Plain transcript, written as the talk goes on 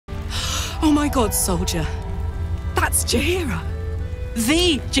Oh my god, soldier. That's Jaheira.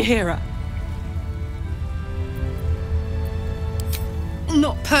 The Jaheira.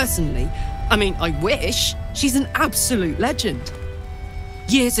 Not personally. I mean, I wish. She's an absolute legend.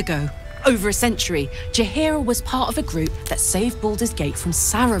 Years ago, over a century, Jaheira was part of a group that saved Baldur's Gate from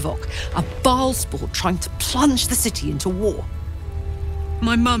Saravok, a Baalsport trying to plunge the city into war.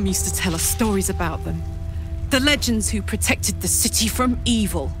 My mum used to tell us stories about them. The legends who protected the city from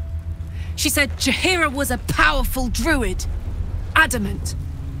evil. She said Jaheira was a powerful druid. Adamant.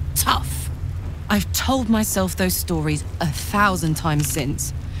 Tough. I've told myself those stories 1,000 times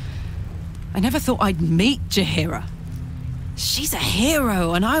since. I never thought I'd meet Jaheira. She's a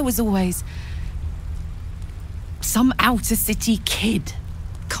hero, and I was always some outer city kid.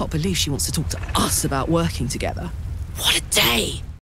 Can't believe she wants to talk to us about working together. What a day!